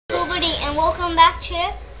everybody, and welcome back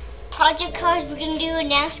to Project Cars. We're gonna do a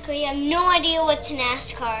NASCAR. You have no idea what's a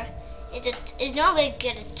NASCAR. It's not very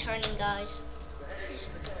good at turning, guys.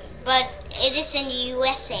 But it is in the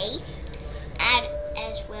USA,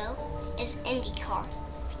 as well as IndyCar.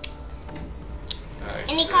 Nice.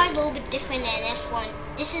 IndyCar is a little bit different than F1.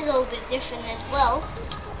 This is a little bit different as well.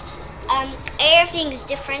 Everything is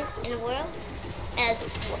different in the world, as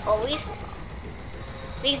always.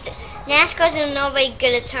 Because NASCARs are not very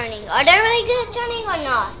good at turning. Are they really good at turning or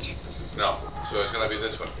not? No. So it's gonna be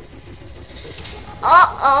this one.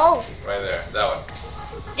 Oh. Right there. That one.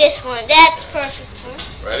 This one. That's perfect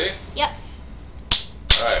for. Ready? Yep.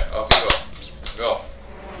 Alright, off you go. Go.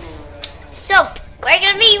 So, we're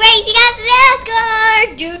gonna be racing as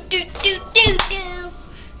NASCAR! Do.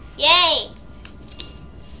 Yay!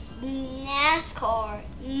 NASCAR.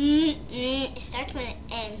 It starts with an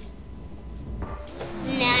N.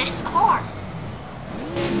 NASCAR.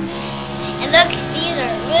 And look, these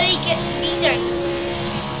are really good.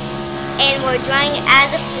 And we're driving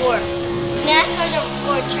as a Ford. NASCAR's are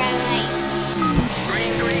Ford Chevrolet.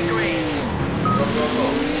 Green. Go.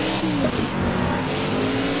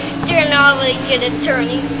 They're not really good at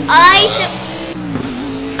turning.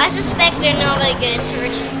 I suspect they're not really good at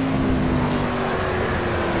turning.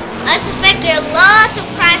 I suspect there are lots of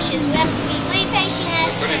crashes. We have to be really patient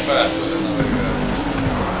as. They're pretty fast, but they're not very good.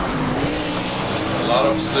 Just a lot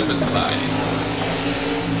of slip and sliding.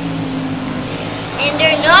 And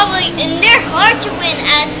they're not really, and they're hard to win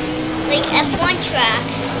as like F1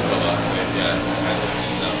 tracks. Yeah,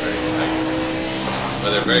 it's not very good. But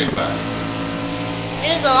they're very fast.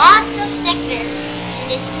 There's lots of sectors in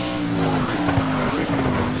this.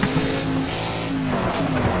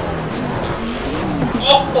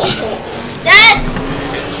 That's.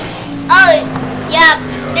 Oh, yeah.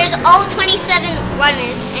 There's all 27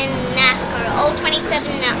 runners in NASCAR. All 27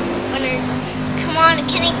 runners. Come on,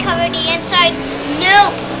 can he cover the inside?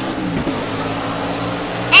 Nope.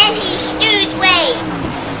 And he stews way.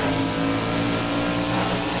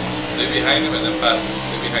 Stay behind him and then pass him.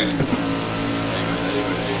 Stay behind him.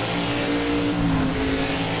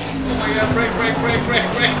 Oh my God!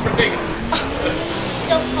 Brake!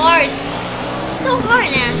 So hard. So hard,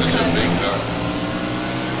 NASCAR. Such a big car.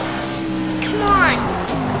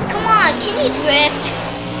 Come on, can you drift?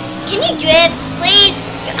 Can you drift, please?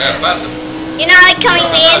 Yeah, pass him. You're not coming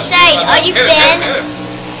to the inside. Are you Ben?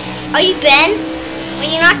 Are you Ben? Are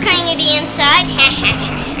you not coming to the inside?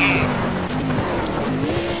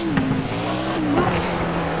 Oops.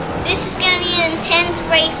 This is gonna be an intense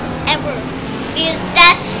race ever. Because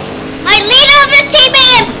that's my leader of the team,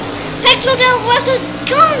 man! Petrol Del Russo's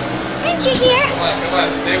gone. Aren't you here? Come on,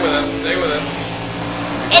 stay with him.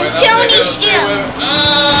 And Tony still.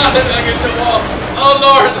 Against the wall. Oh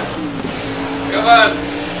Lord! Come on,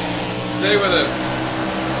 stay with him.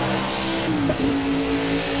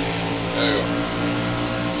 There you go.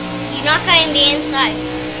 He's not going the inside.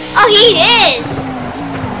 Oh, he is.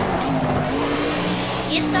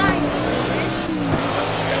 You saw him. This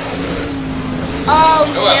guy's so good. Oh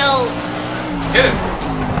no! Hit him.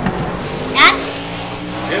 That's.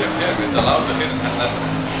 Hit him. It's allowed to hit him. That's it.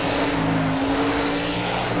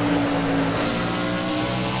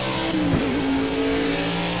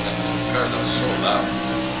 Cars are so loud.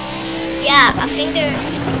 Yeah, I think they're.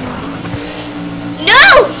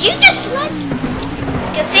 No! You just like.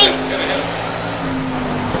 Good thing. Gotta hit him.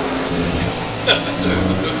 This is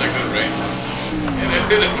such a good race.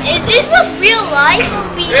 Hit him. Is this was real life or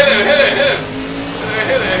we? Hit him.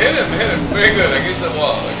 Hit him. Very good. Against the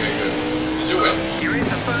wall. Okay, good. Did you win? You're in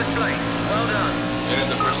the first place. Well done. You're in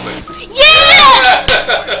the first place. Yeah!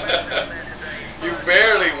 You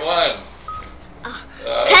barely won.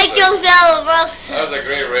 Pedro Del Rosso. That was a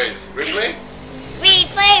great race. Replay?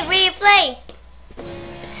 Replay.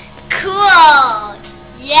 Cool.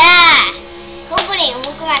 Yeah. Hopefully,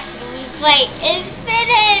 we'll go back to the replay. It's been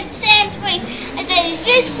an intense race. I said, is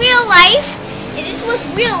this real life? Is this was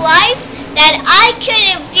real life? That I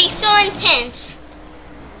couldn't be so intense.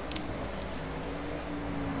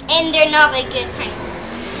 And they're not very good trains.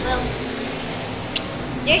 Well,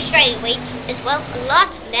 they're straightaways as well.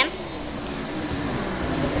 Lots of them.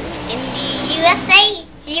 In the USA,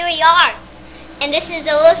 here we are. And this is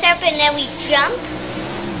the little serpent that we jump.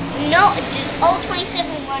 No, there's all 27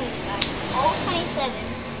 runners, guys. All 27.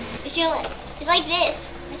 It's like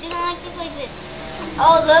this. It's like this.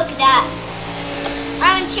 Oh, look at that.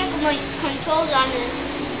 I haven't checked my controls on it.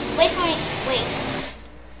 Wait for me. Wait.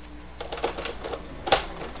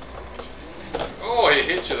 Oh, he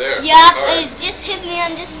hit you there. Yeah, it just hit me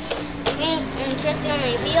on this thing and touched on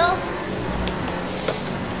my wheel.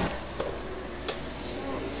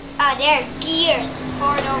 There are gears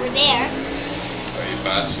hard over there. Oh, you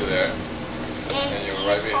passed through there. And you were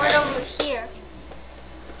right gears hard behind. over here.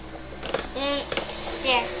 And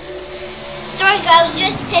there. Sorry guys, I was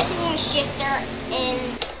just testing my shifter and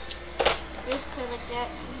just put it like that.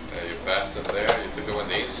 You passed them there. You took them on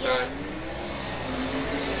the inside.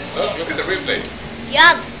 Look at the replay.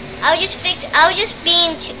 Yeah, I was just fixing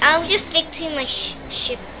my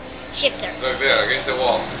shifter. Look there, against the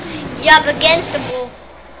wall. Yup, against the wall.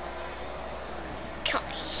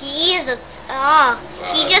 He is Wow,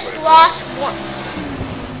 he that's just pretty lost one.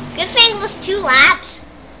 Good thing it was 2 laps.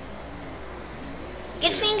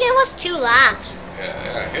 Good thing it was 2 laps.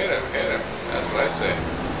 Yeah, hit him. That's what I say.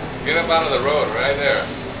 Get him out of the road, right there.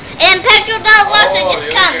 And Pedro Del Rosa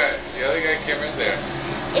just comes. The other guy came in there.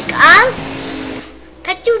 It's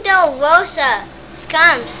Pedro Del Rosa just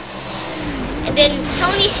comes. And then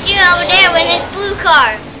Tony's still over there with his blue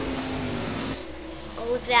car. Oh,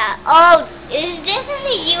 look at that. Oh, is this in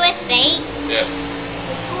the USA? Yes.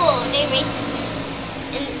 Cool, they racing.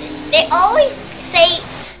 And they always say,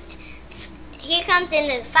 here comes in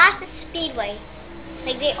the fastest speedway.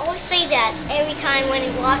 Like they always say that every time when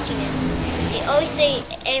you're watching it. They always say it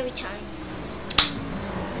every time.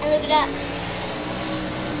 And look at that.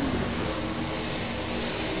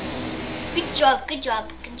 Good job, good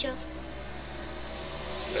job, good job.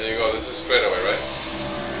 There you go. This is straightaway, right?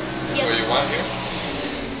 This is Yep. where you want here?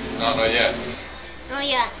 No, not yet. Oh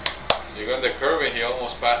yeah. You go in the curve and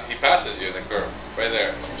he passes you in the curve. Right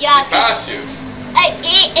there. Yeah. He passed you.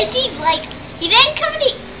 Is he like, he didn't cover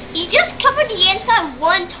he just covered the inside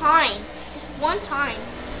one time. Just one time.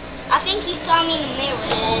 I think he saw me in the mirror.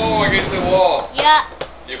 Oh, against the wall. Yeah.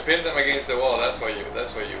 You pinned them against the wall. That's why you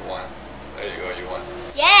won. There you go. You won.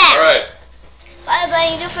 Yeah. All right. Bye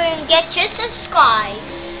bye. Don't forget to subscribe.